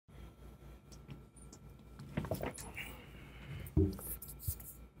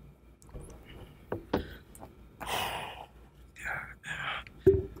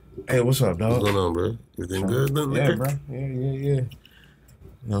Hey, what's up, dog? What's going on, bro? Everything good? Nothing Yeah, liquor? bro. Yeah.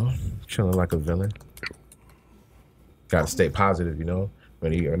 No, chilling like a villain. Gotta stay positive, you know?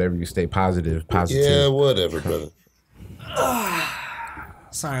 Whenever you stay positive. Yeah, whatever, brother.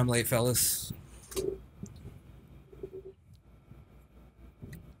 Sorry I'm late, fellas.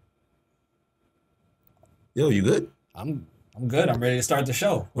 Yo, you good? I'm good. I'm ready to start the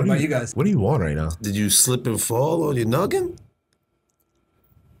show. What about you guys? What do you want right now? Did you slip and fall on your noggin?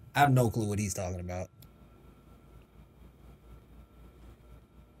 I have no clue what he's talking about.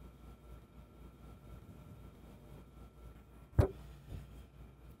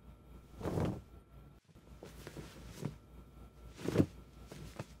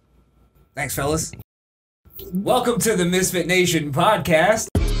 Thanks, fellas. Welcome to the Misfit Nation podcast.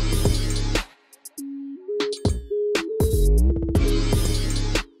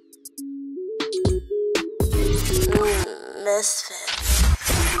 Misfit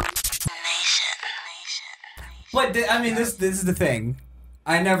Nation. But I mean, this is the thing.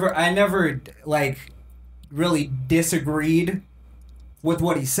 I never like really disagreed with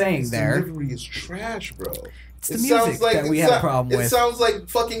what he's saying there. The delivery is trash, bro. It's the music that we had a problem with. It sounds like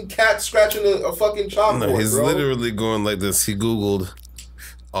fucking cat scratching a fucking chalkboard, No, he's bro. literally going like this. He Googled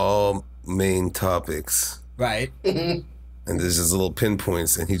all main topics. Right. And there's just little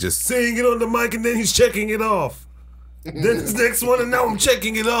pinpoints, and he's just saying it on the mic, and then he's checking it off. Then his next one, and now I'm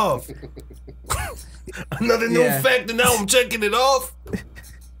checking it off. Another new fact, and now I'm checking it off.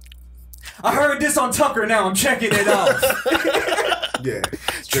 I heard this on Tucker, now I'm checking it off. Yeah.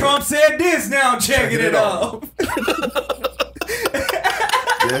 Trump said this, now I'm checking it off.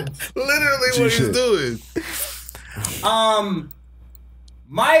 Yeah. Literally what he's doing.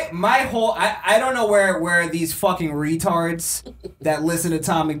 My whole I don't know where these fucking retards that listen to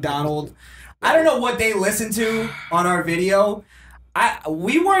Tom MacDonald, I don't know what they listen to on our video.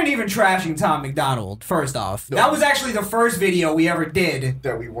 We weren't even trashing Tom MacDonald, first off. No. That was actually the first video we ever did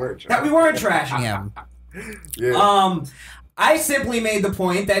That we weren't. trashing him. Yeah. I simply made the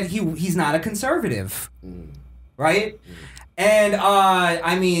point that he's not a conservative. Right? And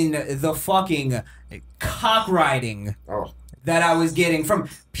I mean the fucking cock riding that I was getting from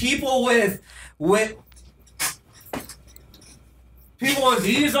people with people with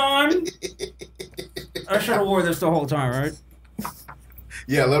these on. I should have wore this the whole time, right?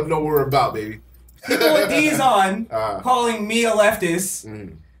 Yeah, let them know what we're about, baby. People with these on calling me a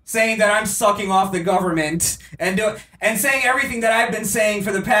leftist, saying that I'm sucking off the government and saying everything that I've been saying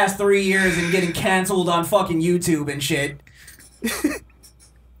for the past 3 years and getting canceled on fucking YouTube and shit.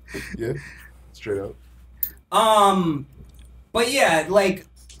 Yeah, straight up. But yeah, like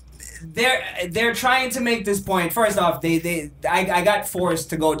they're trying to make this point. First off, I got forced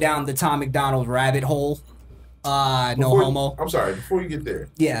to go down the Tom MacDonald rabbit hole. Homo. I'm sorry, before you get there.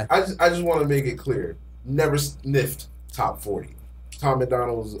 Yeah. I just want to make it clear. Never sniffed top 40. Tom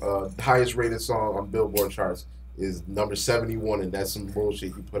MacDonald's highest rated song on Billboard charts is number 71, and that's some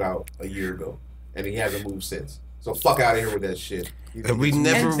bullshit he put out a year ago. And he hasn't moved since. So fuck out of here with that shit. And we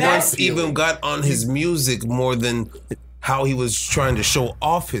never once even got on his music more than how he was trying to show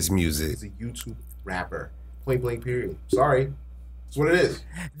off his music. He's a YouTube rapper. Point blank period. Sorry. That's what it is.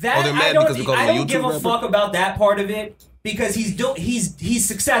 That they're mad because we call him a I don't give YouTube a rapper? fuck about that part of it because he's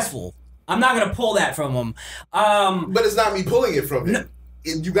successful. I'm not gonna pull that from him. But it's not me pulling it from him.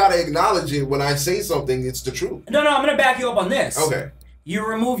 You gotta acknowledge it when I say something. It's the truth. No, I'm gonna back you up on this. Okay. You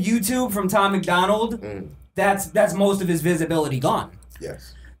remove YouTube from Tom MacDonald, that's most of his visibility gone.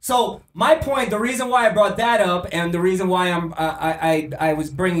 Yes. So my point, the reason why I brought that up, and the reason why I was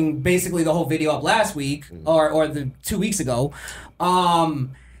bringing basically the whole video up last week or the 2 weeks ago,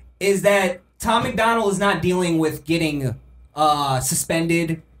 is that Tom MacDonald is not dealing with getting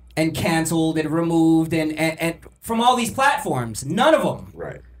suspended and canceled and removed and from all these platforms. None of them.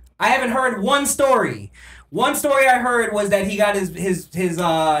 Right. I haven't heard one story. One story I heard was that he got his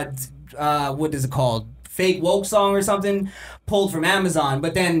what is it called? Fake woke song or something pulled from Amazon,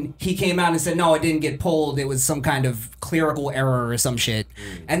 but then he came out and said no, it didn't get pulled, it was some kind of clerical error or some shit,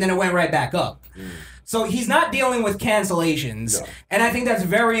 and then it went right back up. So he's not dealing with cancellations, and I think that's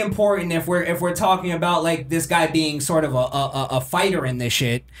very important if we're talking about like this guy being sort of a fighter in this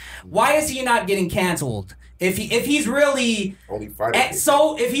shit. Why is he not getting canceled? If he's really only fighter,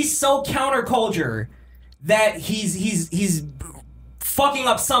 so if he's so counterculture that he's fucking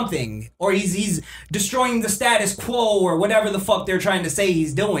up something, or he's destroying the status quo, or whatever the fuck they're trying to say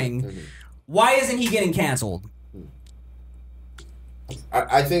he's doing, why isn't he getting canceled?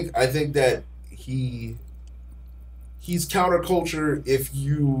 I think that he's counterculture if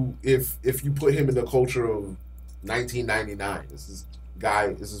you put him in the culture of 1999. This is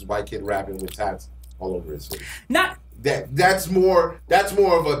guy. This is white kid rapping with tats all over his face. Not that's more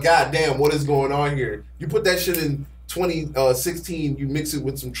of a goddamn what is going on here. You put that shit in 2016, you mix it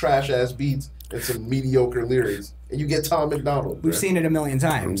with some trash ass beats and some mediocre lyrics, and you get Tom MacDonald. We've seen it a million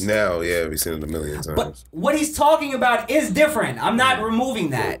times. Now, yeah, we've seen it a million times. But what he's talking about is different. I'm not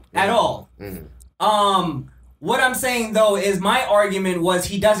removing that at all. What I'm saying though is my argument was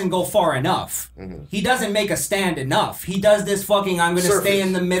he doesn't go far enough. He doesn't make a stand enough. He does this fucking I'm gonna stay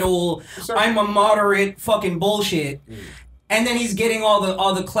in the middle. I'm a moderate fucking bullshit. And then he's getting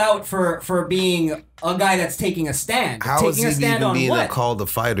all the clout for being a guy that's taking a stand. How taking is he a stand even on being what? called a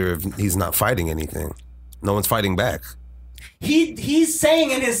fighter if he's not fighting anything? No one's fighting back. He's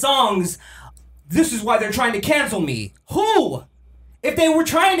saying in his songs, this is why they're trying to cancel me. Who? If they were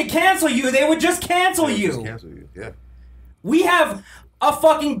trying to cancel you, they would just cancel you. Yeah. We have a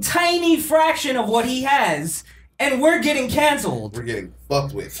fucking tiny fraction of what he has, and we're getting canceled. We're getting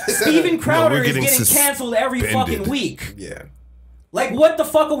fucked with. Steven Crowder we're is getting getting canceled every fucking week. Yeah. Like, what the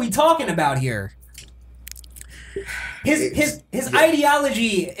fuck are we talking about here? His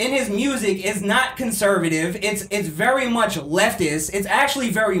ideology in his music is not conservative. It's very much leftist. It's actually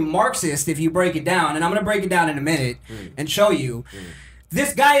very Marxist if you break it down. And I'm gonna break it down in a minute and show you.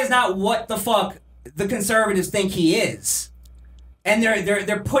 This guy is not what the fuck the conservatives think he is. And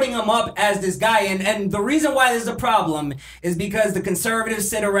they're putting him up as this guy. And the reason why this is a problem is because the conservatives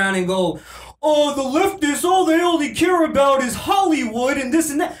sit around and go, oh, the leftists, all they only care about is Hollywood and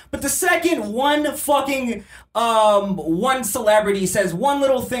this and that. But the second one fucking, one celebrity says one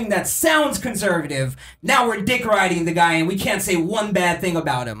little thing that sounds conservative, now we're dick riding the guy and we can't say one bad thing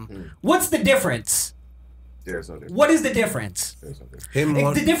about him. What's the difference? There's no difference. What is the difference? There's no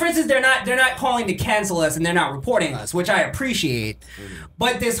difference. The difference is they're not calling to cancel us and they're not reporting us, which I appreciate.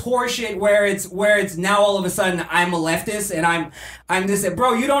 But this horseshit where it's now all of a sudden I'm a leftist and I'm this,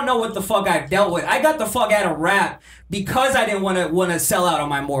 bro. You don't know what the fuck I've dealt with. I got the fuck out of rap because I didn't want to sell out on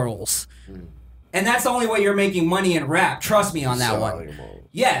my morals, and that's the only way you're making money in rap. Trust me on that one.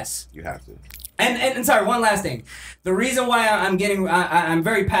 Yes, you have to. And sorry, one last thing. The reason why I'm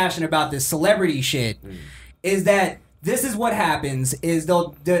very passionate about this celebrity shit is that this is what happens is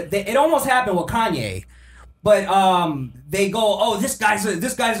it almost happened with Kanye, but they go, oh, this guy's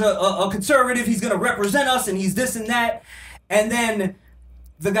a conservative, he's gonna represent us and he's this and that, and then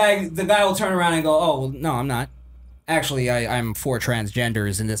the guy will turn around and go, oh, well, no, I'm not. Actually, I'm for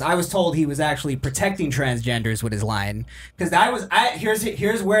transgenders in this. I was told he was actually protecting transgenders with his line, because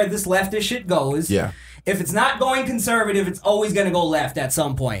here's where this leftist shit goes. Yeah. If it's not going conservative, it's always going to go left at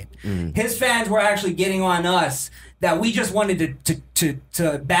some point. His fans were actually getting on us that we just wanted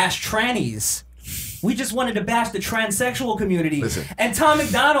to bash trannies. We just wanted to bash the transsexual community. Listen. And Tom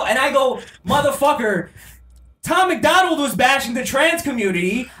MacDonald, and I go, motherfucker, Tom MacDonald was bashing the trans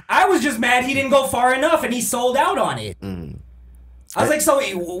community. I was just mad he didn't go far enough and he sold out on it. I was like, so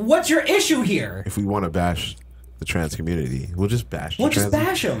what's your issue here? If we want to bash the trans community, we'll just bash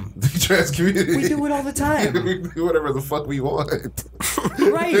them. The trans community. We do it all the time. We do whatever the fuck we want.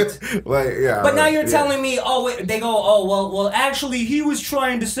 Right. Like, yeah. But now you're telling me, they go, oh, well, actually, he was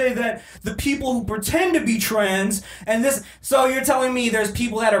trying to say that the people who pretend to be trans and this. So you're telling me there's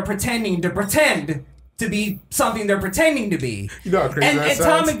people that are pretending to be something they're pretending to be. You know how crazy that and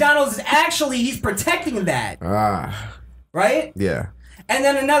Tom MacDonald is actually, he's protecting that. Right? Yeah. And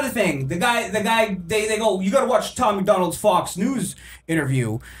then another thing, the guy, they go, you gotta watch Tom MacDonald's Fox News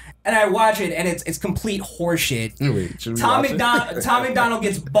interview. And I watch it, and it's complete horseshit. Tom MacDonald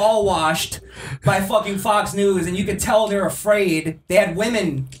gets ball washed by fucking Fox News, and you can tell they're afraid. They had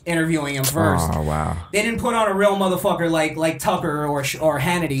women interviewing him first. Oh wow! They didn't put on a real motherfucker like Tucker or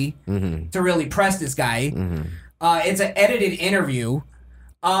Hannity to really press this guy. It's an edited interview,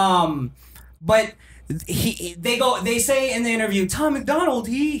 but they say in the interview, Tom MacDonald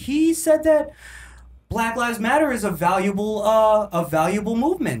he said that Black Lives Matter is a valuable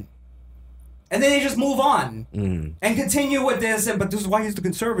movement. And then they just move on and continue with this. But this is why he's the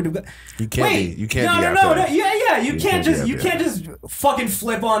conservative. You can't. You can't. No. Yeah. You can't just fucking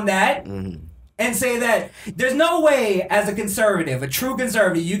flip on that and say that there's no way as a conservative, a true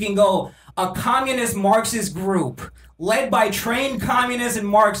conservative, you can go a communist Marxist group led by trained communists and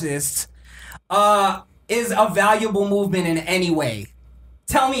Marxists is a valuable movement in any way.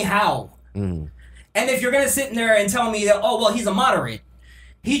 Tell me how. And if you're gonna sit in there and tell me that, oh well, he's a moderate.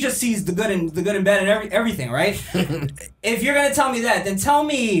 He just sees the good and bad and everything, right? If you're gonna tell me that, then tell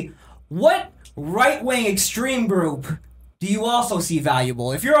me what right-wing extreme group do you also see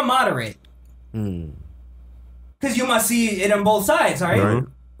valuable? If you're a moderate, because you must see it on both sides, right?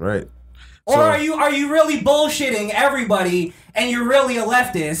 Right. Or are you really bullshitting everybody and you're really a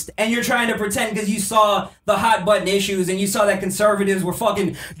leftist and you're trying to pretend because you saw the hot button issues and you saw that conservatives were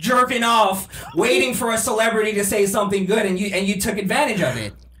fucking jerking off waiting for a celebrity to say something good and you took advantage of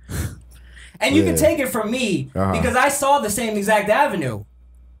it. And you can take it from me because I saw the same exact avenue.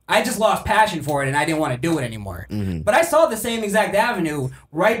 I just lost passion for it and I didn't want to do it anymore. Mm-hmm. But I saw the same exact avenue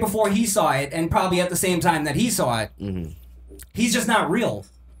right before he saw it and probably at the same time that he saw it. Mm-hmm. He's just not real.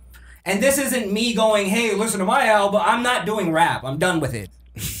 And this isn't me going, hey, listen to my album. I'm not doing rap. I'm done with it.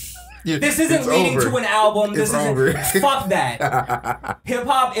 This isn't leading to an album. This isn't. Fuck that. Hip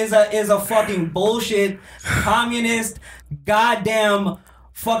hop is a fucking bullshit, communist, goddamn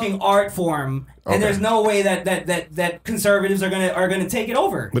fucking art form. And there's no way that conservatives are gonna take it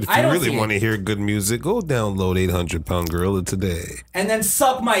over. But if you really want to hear good music, go download 800 Pound Gorilla today. And then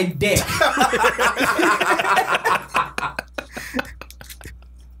suck my dick.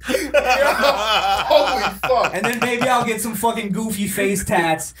 Holy fuck. And then maybe I'll get some fucking goofy face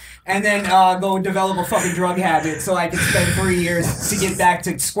tats and then go develop a fucking drug habit so I can spend 3 years to get back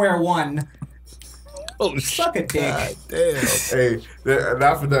to square one. Oh, suck a dick. God damn. Hey,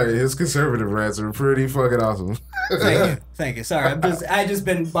 not for nothing. His conservative rants are pretty fucking awesome. Thank you. Sorry, I just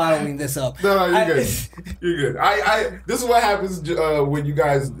been bottling this up. No, you're good. You're good. This is what happens when you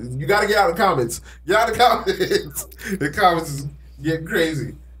guys gotta get out of the comments. Get out of the comments. The comments is getting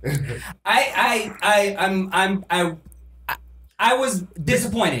crazy. I was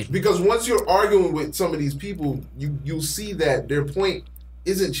disappointed because once you're arguing with some of these people, you'll see that their point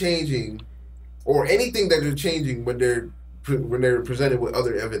isn't changing, or anything that they're changing when they're presented with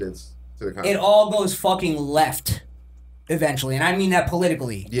other evidence to the comments. It all goes fucking left eventually, and I mean that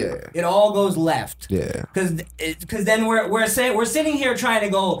politically. Yeah, it all goes left. Yeah, because then we're sitting here trying to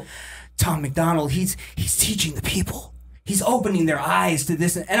go, Tom MacDonald, he's teaching the people. He's opening their eyes to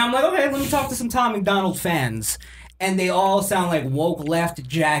this. And I'm like, okay, let me talk to some Tom MacDonald fans. And they all sound like woke left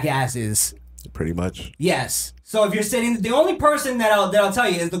jackasses. Pretty much. Yes. So if you're sitting, the only person that I'll tell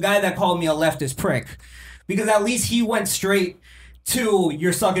you is the guy that called me a leftist prick. Because at least he went straight to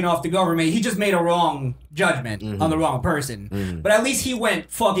you're sucking off the government. He just made a wrong judgment on the wrong person. Mm-hmm. But at least he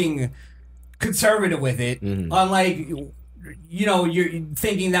went fucking conservative with it. Mm-hmm. Unlike, you're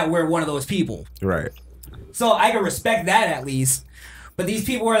thinking that we're one of those people. Right. So I can respect that at least. But these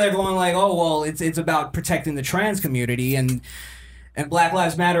people where they're going like, oh, well, it's about protecting the trans community and Black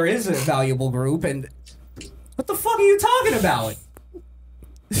Lives Matter is a valuable group. And what the fuck are you talking about?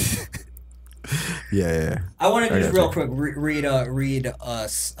 Yeah. I want to just real quick read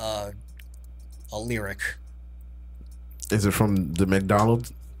us a lyric. Is it from the MacDonald?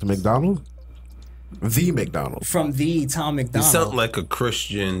 The MacDonald? The MacDonald. From the Tom MacDonald. You sound like a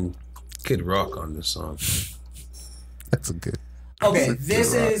Christian Kid Rock on this song. That's a good. Okay,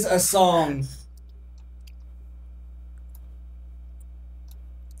 this is a song.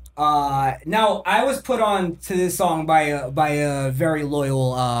 Now I was put on to this song by a very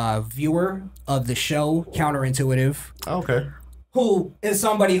loyal viewer of the show, Counterintuitive. Okay. Who is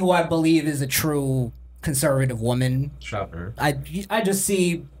somebody who I believe is a true conservative woman. Shopper. I just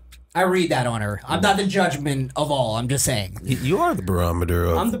see. I read that on her. I'm not the judgment of all. I'm just saying. You are the barometer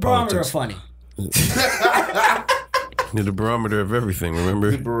of I'm the barometer of funny. You're the barometer of everything,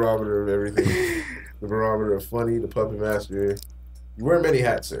 remember? The barometer of everything. The barometer of funny, the puppet master. You wear many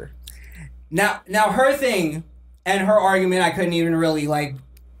hats, sir. Now her thing and her argument I couldn't even really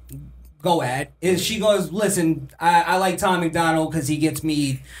go at is she goes, listen, I like Tom MacDonald because he gets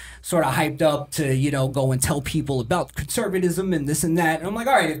me sort of hyped up to, go and tell people about conservatism and this and that. And I'm like,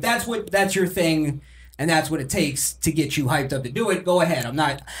 all right, if that's your thing and that's what it takes to get you hyped up to do it, go ahead. I'm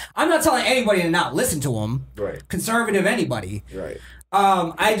not telling anybody to not listen to him. Right. Conservative anybody. Right.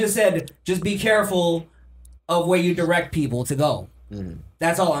 I just said, just be careful of where you direct people to go. Mm-hmm.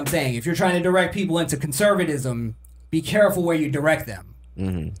 That's all I'm saying. If you're trying to direct people into conservatism, be careful where you direct them.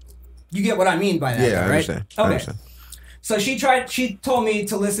 Mm-hmm. You get what I mean by that, yeah, right? I understand. Okay. I understand. So she told me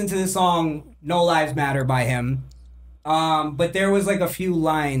to listen to the song No Lives Matter by him. But there was a few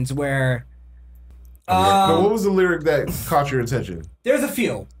lines where what was the lyric that caught your attention? There's a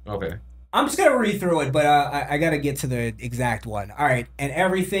few. Okay. I'm just gonna read through it, but I gotta get to the exact one. All right, and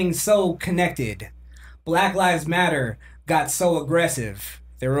everything's so connected. Black Lives Matter got so aggressive.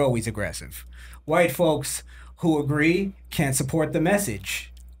 They're always aggressive. White folks who agree can't support the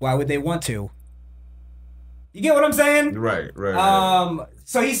message. Why would they want to? You get what I'm saying? Right.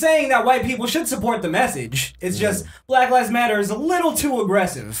 So he's saying that white people should support the message. It's just Black Lives Matter is a little too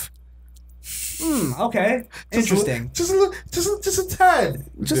aggressive. Okay. Interesting. Just a tad.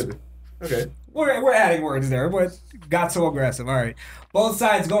 Okay. We're adding words there, but got so aggressive. All right. Both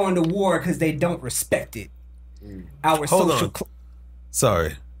sides going to war because they don't respect it. Our Hold social... on.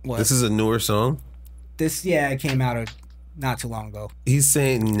 Sorry. What? This is a newer song? It came out not too long ago. He's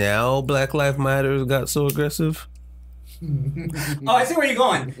saying now Black Lives Matter got so aggressive? Oh, I see where you're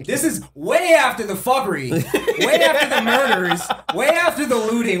going. This is way after the fuckery, way after the murders, way after the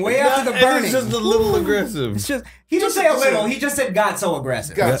looting, way after the burning. It's just a little aggressive. It's just he didn't say a little. He just said got so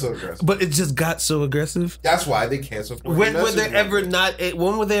aggressive. Got so aggressive. But it just got so aggressive. That's why they can't support. When were they ever not?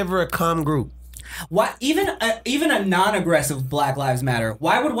 When were they ever a calm group? Why even a non-aggressive Black Lives Matter?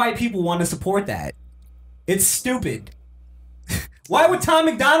 Why would white people want to support that? It's stupid. Why would Tom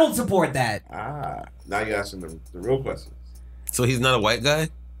MacDonald support that? Now you're asking the real questions. So he's not a white guy?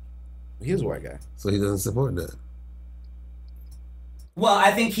 He's a white guy. So he doesn't support that. Well,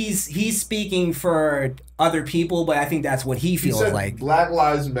 I think he's speaking for other people, but I think that's what he feels like. Black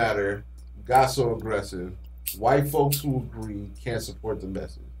Lives Matter got so aggressive. White folks who agree can't support the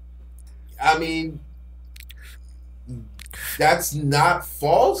message. I mean, that's not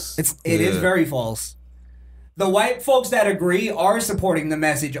false. It is very false. The white folks that agree are supporting the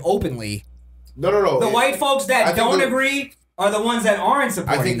message openly. No. The white folks that don't agree are the ones that aren't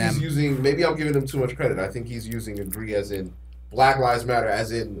supporting them. I think he's using, maybe I'm giving him too much credit. I think he's using agree as in Black Lives Matter,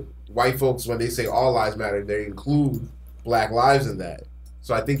 as in white folks, when they say all lives matter, they include Black lives in that.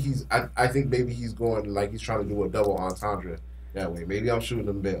 So I think I think maybe he's going like he's trying to do a double entendre that way. Maybe I'm shooting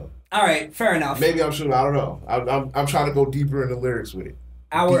him bail. All right, fair enough. Maybe I'm shooting, I don't know. I'm trying to go deeper into lyrics with it.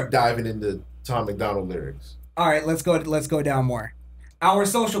 Deep diving into Tom MacDonald lyrics. All right, let's go down more. Our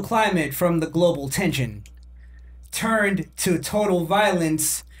social climate from the global tension turned to total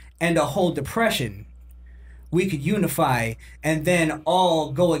violence and a whole depression. We could unify and then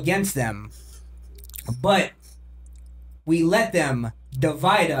all go against them. But we let them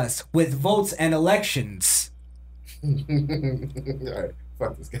divide us with votes and elections. All right,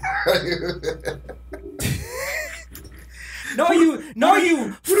 fuck this guy.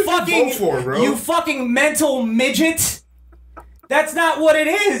 You fucking vote for, you fucking mental midget. That's not what it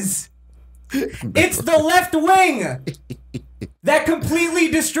is. It's the left wing that completely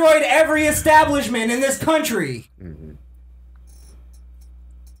destroyed every establishment in this country. Mm-hmm.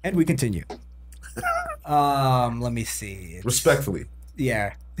 And we continue. Let me see. Respectfully.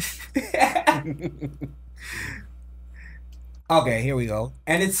 Yeah. Okay, here we go.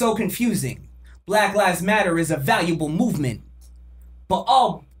 And it's so confusing. Black Lives Matter is a valuable movement. But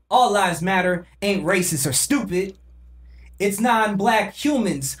all lives matter ain't racist or stupid. It's non-black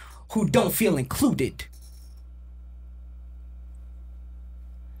humans who don't feel included.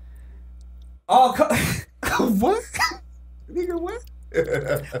 What? Nigga, what?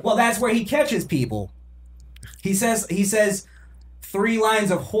 Well, that's where he catches people. He says 3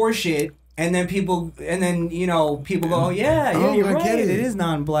 lines of horseshit, and then people go, oh, yeah, you're right. It is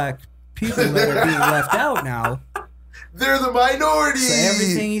non-black people that are being left out now. They're the minority. So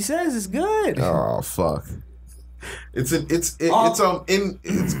everything he says is good. Oh fuck! It's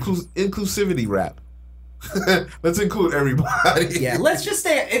inclusivity rap. Let's include everybody. Yeah, let's just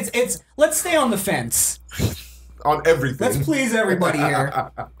stay. Let's stay on the fence. On everything. Let's please everybody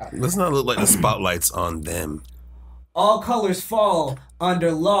here. Let's not look like the spotlight's on them. All colors fall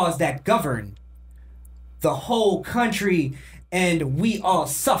under laws that govern the whole country, and we all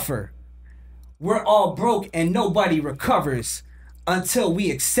suffer. We're all broke and nobody recovers until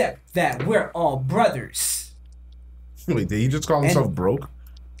we accept that we're all brothers. Wait, did he just call himself broke?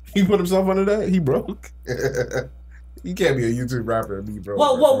 He put himself under that? He broke? You can't be a YouTube rapper and be broke.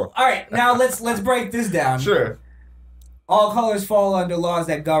 Well, all right. Now let's break this down. Sure. All colors fall under laws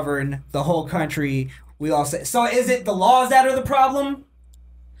that govern the whole country. We all say. So is it the laws that are the problem?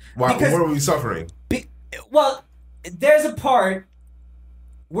 Why? What are we suffering? Well, there's a part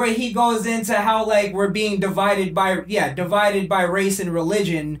where he goes into how like we're being divided by race and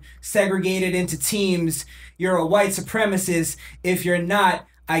religion, segregated into teams. You're a white supremacist. If you're not,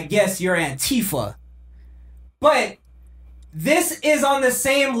 I guess you're Antifa. But this is on the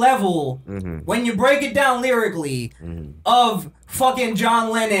same level when you break it down lyrically of fucking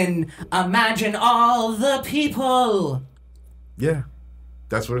John Lennon. Imagine all the people. Yeah,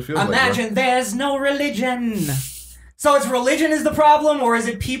 that's what it feels like. Imagine there's no religion. So it's religion is the problem, or is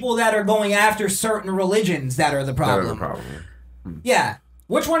it people that are going after certain religions that are the problem? That are the problem. Yeah.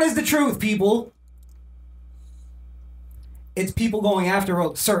 Which one is the truth, people? It's people going after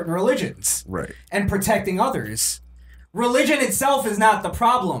certain religions. Right. And protecting others. Religion itself is not the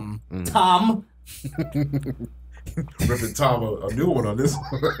problem, Tom. Ripping Tom a new one on this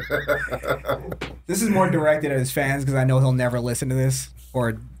one. This is more directed at his fans because I know he'll never listen to this.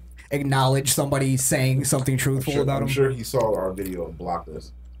 Or acknowledge somebody saying something truthful about him. I'm sure he saw our video and blocked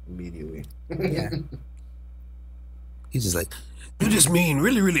us immediately. Yeah. He's just like, you just mean,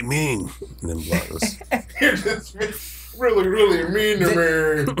 really, really mean. And then block us. You're just really, really mean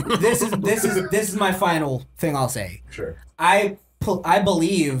to me. This is my final thing I'll say. Sure. I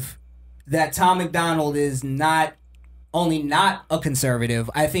believe that Tom MacDonald is not only not a conservative,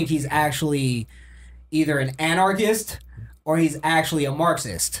 I think he's actually either an anarchist or he's actually a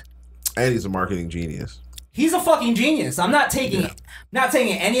Marxist. And he's a marketing genius. He's a fucking genius. I'm not taking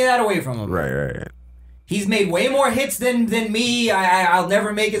any of that away from him. Right. He's made way more hits than me. I'll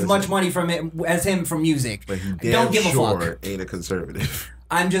never make as much money from it as him from music. But he Don't give a fuck. Ain't a conservative.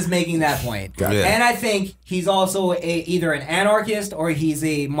 I'm just making that point. Gotcha. Yeah. And I think he's also either an anarchist or he's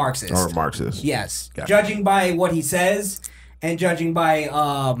a Marxist. Or a Marxist. Yes. Gotcha. Judging by what he says and judging by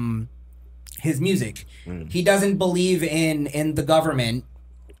his music. He doesn't believe in the government.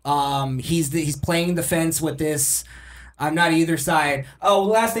 He's playing the fence with this. I'm not either side. Oh,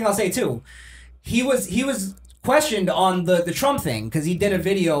 last thing I'll say too. He was questioned on the Trump thing because he did a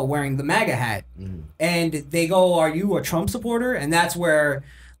video wearing the MAGA hat, and they go, "Are you a Trump supporter?" And that's where,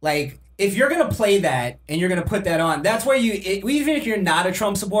 like, if you're gonna play that and you're gonna put that on, that's where even if you're not a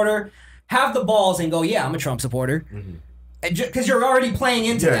Trump supporter, have the balls and go, "Yeah, I'm a Trump supporter," because you're already playing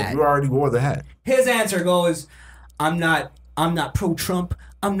into that. You already wore the hat. His answer goes, "I'm not pro-Trump.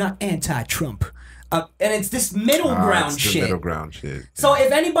 I'm not anti-Trump." And it's this middle ground it's shit. The middle ground shit. So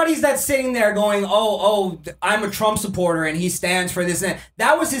if anybody's that's sitting there going, oh, I'm a Trump supporter and he stands for this, and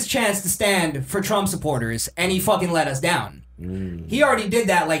that was his chance to stand for Trump supporters, and he fucking let us down. He already did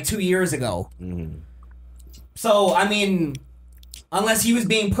that like 2 years ago. So, I mean, unless he was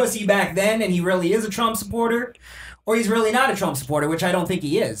being pussy back then and he really is a Trump supporter, or he's really not a Trump supporter, which I don't think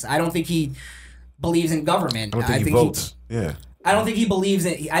he is. I don't think he believes in government. I don't think he votes. Yeah. I don't think he believes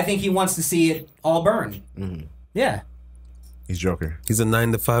in. I think he wants to see it all burn. Yeah. He's Joker. He's a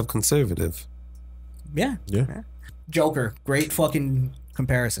 9-to-5 conservative. Yeah. Joker. Great fucking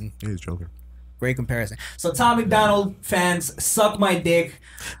comparison. He's Joker. Great comparison. So Tom MacDonald fans, suck my dick.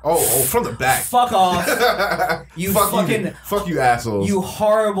 Oh, from the back. Fuck off. You fuck you assholes. You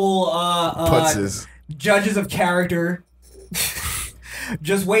horrible Putzes. judges of character.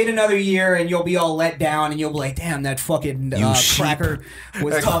 Just wait another year and you'll be all let down and you'll be like, damn, that fucking cracker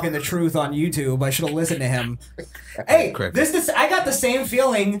was talking the truth on YouTube. I should have listened to him. Hey, this I got the same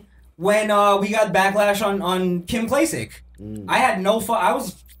feeling when we got backlash on Kim Klacik. I had no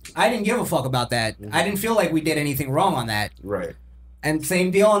I didn't give a fuck about that. I didn't feel like we did anything wrong on that. Right. And same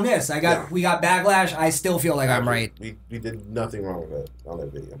deal on this. We got backlash. I still feel like I'm right. We did nothing wrong with that on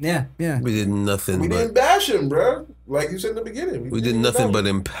that video. Yeah. We did nothing We didn't bash him, bro. Like you said in the beginning. We did nothing but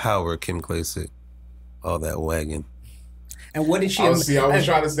empower Kim Klacik. All that wagon. And what did she... I was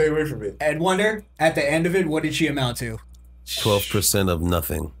trying to stay away from it. Ed Wonder, at the end of it, what did she amount to? 12% of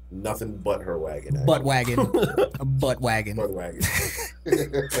nothing. Nothing but her wagon. Actually. Butt wagon. A butt wagon. Butt wagon.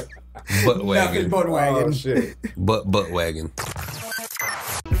 Butt wagon. Nothing but wagon. Oh, shit. Butt wagon.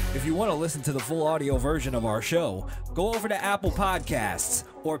 If you want to listen to the full audio version of our show, go over to Apple Podcasts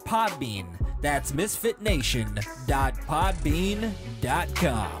or Podbean. That's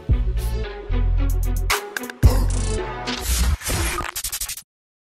MisfitNation.podbean.com.